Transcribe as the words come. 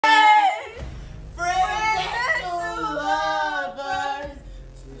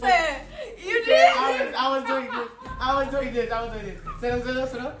was doing this.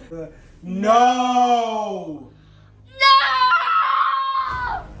 Sit up. No! No!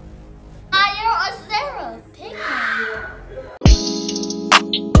 Maya or Sarah? Pick one.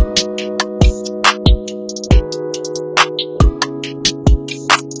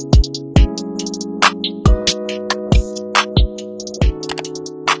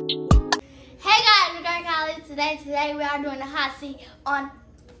 Hey guys, we got Kylie. Today we are doing a hot seat on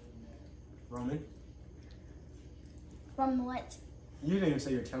Roman? From what? You didn't even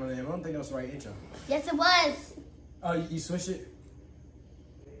say your channel name. I don't think that was the right intro. Yes, it was. Oh, you switched it?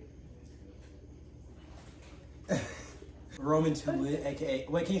 Roman Too Lit, aka.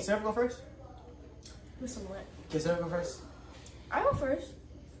 Wait, can you Sarah go first? Listen, what? Can Sarah go first? I go first.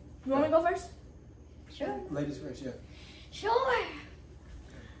 You want me to go first? Sure. Ladies first, yeah. Sure.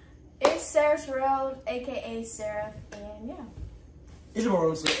 It's Sarah Sorrell, aka Sarah, and yeah. It's your boy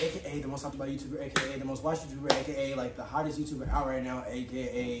Roman Too Lit, aka the most talked about YouTuber, aka the most watched YouTuber, aka like the hottest YouTuber out right now,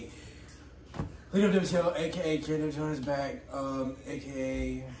 aka Leader of WTO, aka Karen Jones back,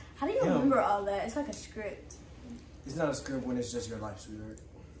 aka. How do you remember all that? It's like a script. It's not a script when it's just your life, sweetheart.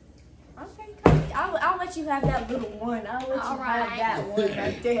 Okay, Kylie. I'll let you have that little one. I'll let you have that one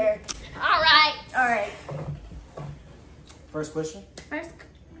right there. All right. All right. First question? First,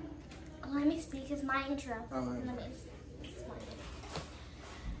 let me speak as my intro. Oh, right. Let me explain.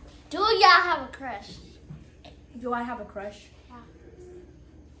 Do y'all have a crush? Do I have a crush? Yeah.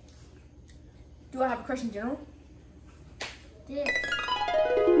 Do I have a crush in general? This.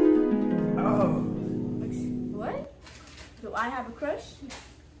 Oh. What? Do I have a crush?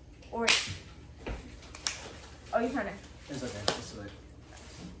 Or oh, you trying to? It's okay. It's late.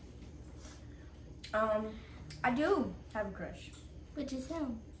 I do have a crush. Which is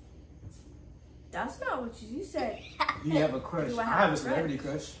him. That's not what you said. You have a crush. Do I I have have a a celebrity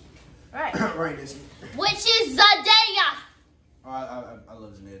crush. Right. Ryan Dissy. Which is Zendaya. Oh, I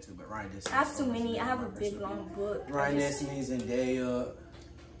love Zendaya too, but Ryan Dissy. I have too many. I have a big long book. Ryan Dissy, Zendaya,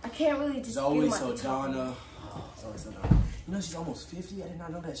 I can't really just Zoe get my top. Saldana. Zoe Saldana. You know she's almost 50. I did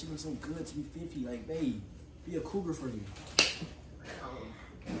not know that she looks so good to be 50. Like, babe, be a cougar for you.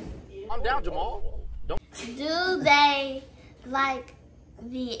 I'm down, Jamal. Do they like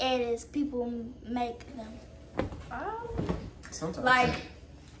the edits people make them? Sometimes. Like,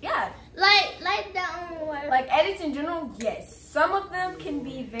 yeah. Like the word. Like edits in general, yes. Some of them can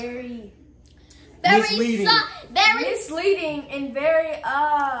be very misleading. Very misleading and very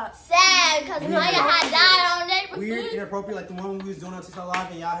sad because Maya had died on neighborhood. Weird, inappropriate, like the one we was doing on TikTok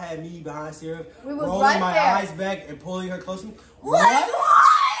Live and y'all had me behind Sarah, We was rolling right my there. eyes back and pulling her close to me. What?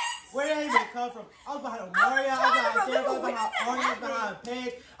 Where did that even come from? I was behind Maria, I was behind Sarah, I was behind Arnie, I was behind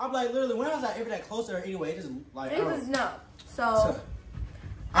Paige. I'm like, literally, when was I ever that close to her anyway? It just, like, It was no. So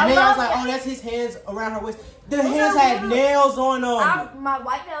and then I was like, that. oh, that's his hands around her waist. The Those hands are had little- nails on them. my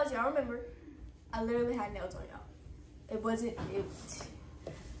white nails, y'all remember? I literally had nails on y'all. It wasn't.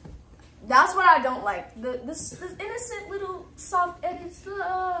 That's what I don't like. This innocent little soft edits.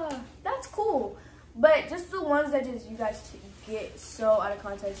 That's cool, but just the ones that just you guys get so out of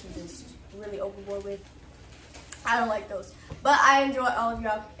context and just really overboard with. I don't like those. But I enjoy all of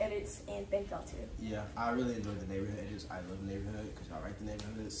y'all edits and thank y'all too. Yeah, I really enjoy the neighborhood edits. I love the neighborhood because y'all write the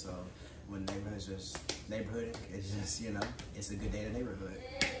neighborhood. So when the neighborhood's just neighborhood, it's just, you know, it's a good day in the neighborhood.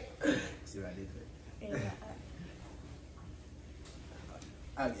 See what I did there? Yeah.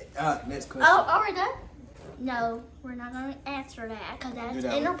 Okay, next question. Oh, are we done? No, we're not going to answer that because that's that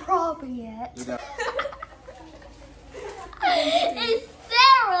one. inappropriate. Do that. Is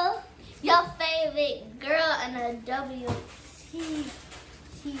Sarah your favorite girl in a WT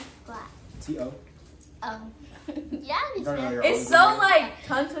spot? T.O. Yeah, it's Don't know fair. your It's own so name. like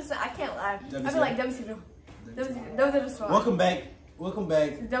tongue twisted. I can't laugh. I feel like WCW. WCW spot. Welcome back. Welcome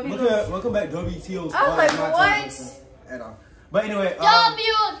back. Welcome back, WTO squad. I was like, Not what? Thompson At all. But anyway,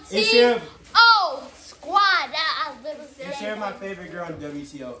 WTO squad. I literally is Sarah my favorite girl in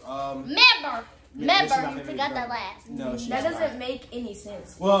WTO? Member. she's my You favorite forgot girl. that last. No, she's That not. doesn't make any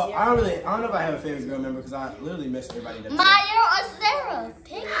sense. Well, I don't know if I have a favorite girl member because I literally miss everybody. in WTO. Maya or Sarah?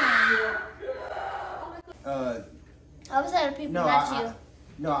 Pick one. I was at people, No, not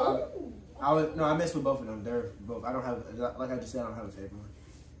you. I mess with both of them. They're both. I don't have, like I just said, I don't have a favorite one.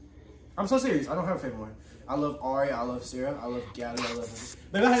 I'm so serious. I don't have a favorite one. I love Ari. I love Sarah. I love Kylie. I love her.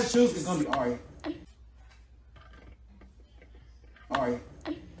 But if I had to choose, it's gonna be Ari. Ari.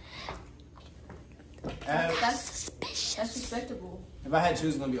 That's suspicious. That's respectable. If I had to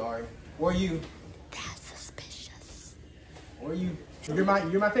choose, it's gonna be Ari. Or you. That's suspicious. Or you. You're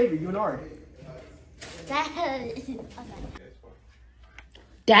my favorite. You and Ari. That okay.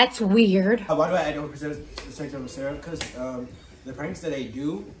 That's weird. Why do I add over percentage over Sarah? Because the pranks that they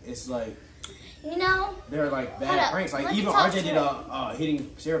do, it's like, you know, they're like bad pranks. Like even RJ did a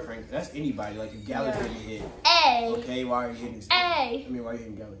hitting Sarah prank. That's anybody. Like if Kylie didn't hit. A. Okay, why are you hitting Sarah? A. I mean, why are you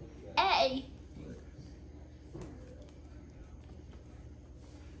hitting Kylie? A.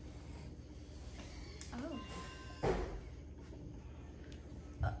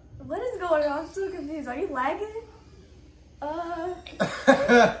 What is going on? I'm so confused. Are you lagging?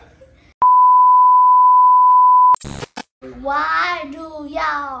 Why do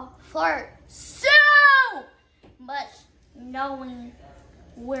y'all flirt so much knowing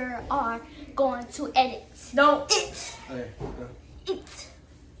we are going to edit? No. Okay, go. It.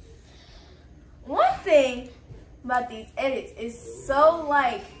 One thing about these edits is so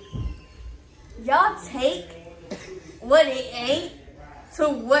like, y'all take what it ain't to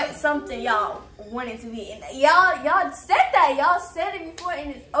what something y'all want it to be. And y'all said that. Y'all said it before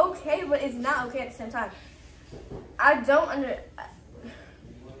and it's okay, but it's not okay at the same time. I don't understand.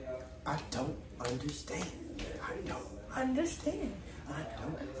 I don't understand.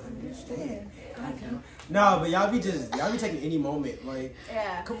 No, but y'all be taking any moment. Like,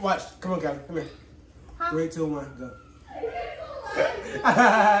 Yeah. come on, Kylie, come here. Huh? 3, 2, 1, go.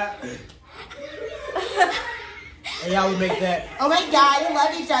 And y'all would make that. Oh my God, you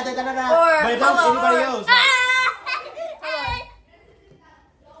love each other. Da, da, da. Or, but if that was anybody else,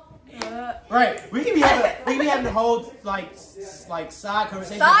 like, right? We can be having the whole like side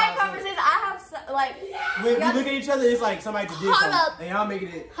conversation. Side conversation. I have like. When we look at each other, it's like somebody just did Hold something, up. and y'all making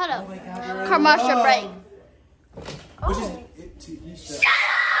it. Hold up. Oh my God, you're in Commercial love. break. Which Oh. is you shut. Shut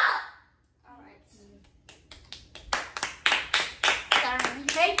up! Alright. Sorry.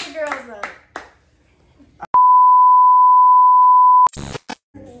 Take the girls up.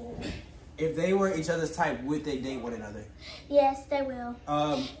 If they were each other's type, would they date one another? Yes, they will.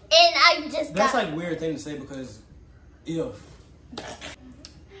 And I just that's got... like weird thing to say because if.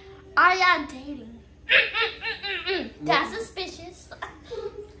 Are y'all dating? That's suspicious.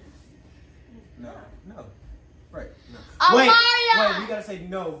 No. Right. No. Amaria! Wait, we gotta say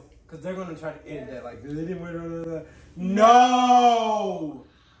no, because they're gonna try to edit that. Like, they didn't wait. No!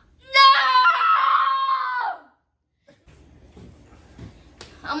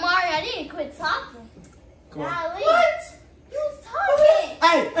 Amari, I didn't quit talking. Come on. Kylie. What? You was talking.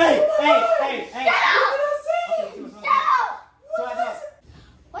 Hey! Shut up! Shut up!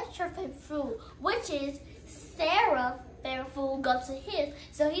 What's your favorite food? Which is Sarah's favorite food goes to his.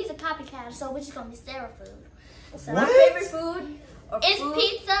 So he's a copycat, so which is gonna be Sarah's food? So What? my favorite food or It's food?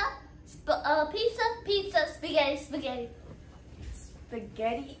 pizza, spaghetti.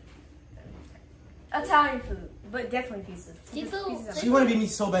 Spaghetti. Italian food, but definitely pizza. Seafood. Pizza's She wanna be me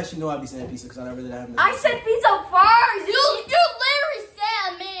so bad she know I be saying pizza because I really have no. I said pizza first. You literally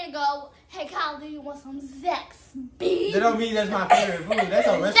said a minute ago, hey Kyle, do you want some Zaxby's? That don't mean that's my favorite food. That's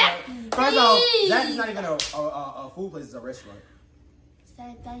a restaurant. First off, that is not even a food place, it's a restaurant.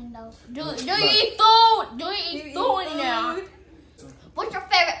 Same thing though. Do you eat food? Do you eat food now? What's your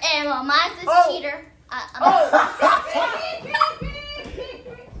favorite animal? Mine's a cheater.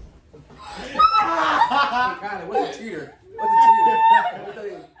 Kylie, what's a cheater? What's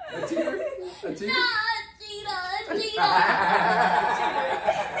a cheater? A cheater? No, a cheetah.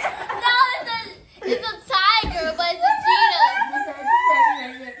 No, it's a tiger, but it's a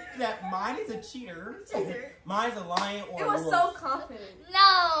cheetah. Mine is a cheater. Mine's a lion or It a was wolf. so confident.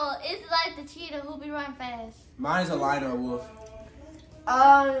 No, it's like the cheetah who be running fast. Mine is a lion or a wolf.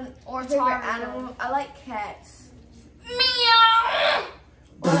 Or Favorite Tarzan. animal? I like cats. Meow.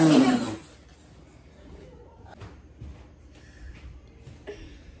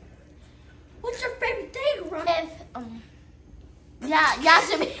 What's your favorite day, Ron? Y'all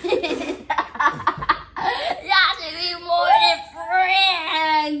should be more than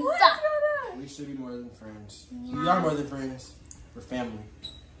friends. We should be more than friends. We are more than friends. We're family.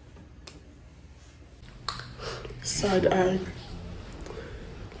 Side eye.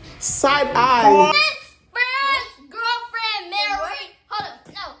 Side eye. Friends, girlfriend, married. Hold up,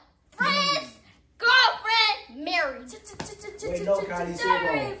 no. Friends, girlfriend, married. Wait, no, Kylie,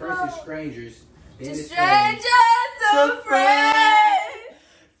 say it wrong. First is strangers. Then it's Strangers to friends.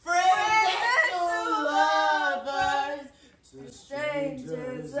 Friends to lovers. To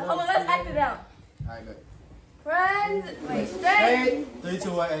Strangers. Hold on, let's act it out. Alright, good. Friends. Wait, strangers. 3,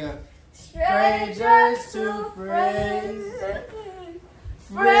 2, 1, hang on. Strangers to friends.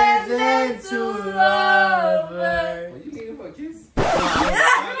 Friends and to lovers. What you looking for a kiss? I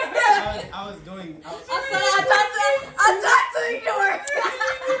was doing. I tried to ignore it.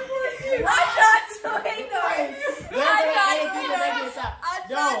 I tried to ignore it.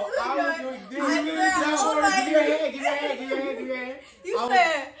 Yo,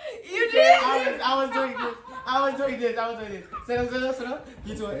 this. I was doing this. Sit up.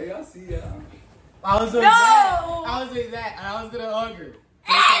 You do it. Hey, I see ya. I was doing that. I was doing that, and I was gonna hug her.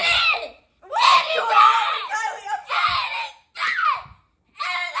 What are you doing, Kylie? I'm sorry.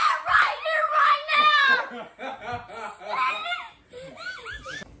 Edit that right here, right now.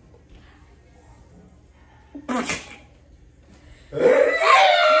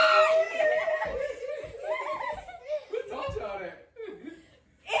 Who taught y'all that?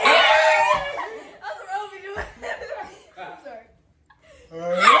 That's what I'll be doing. I'm sorry.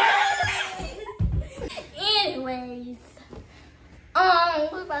 Anyways,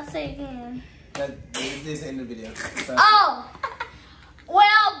 what was I about to say again? This ain't the video. So. Oh,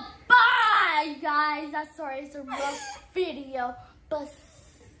 well, bye, you guys. I'm sorry, it's a rough video, but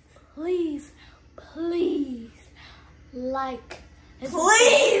please like.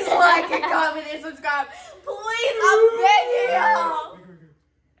 Please like and comment and subscribe. Please, I'm begging y'all.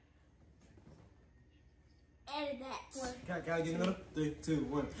 Edit that. Can I get another? 3, 2,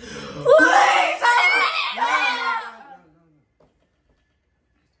 1. Please.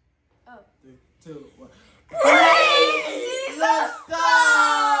 No. 3, 2, 1. Please. Let's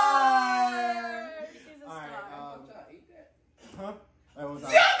start. She's a All right. star. Huh? Wait, what was He's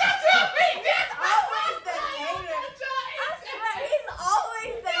always the hater. I swear, he's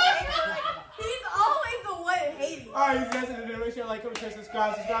always the hater. He's always the one hating. All right, you guys in the video. Make sure to like, comment, share,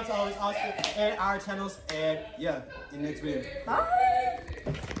 subscribe to Always Austin and our channels. And yeah, in the next video. Bye.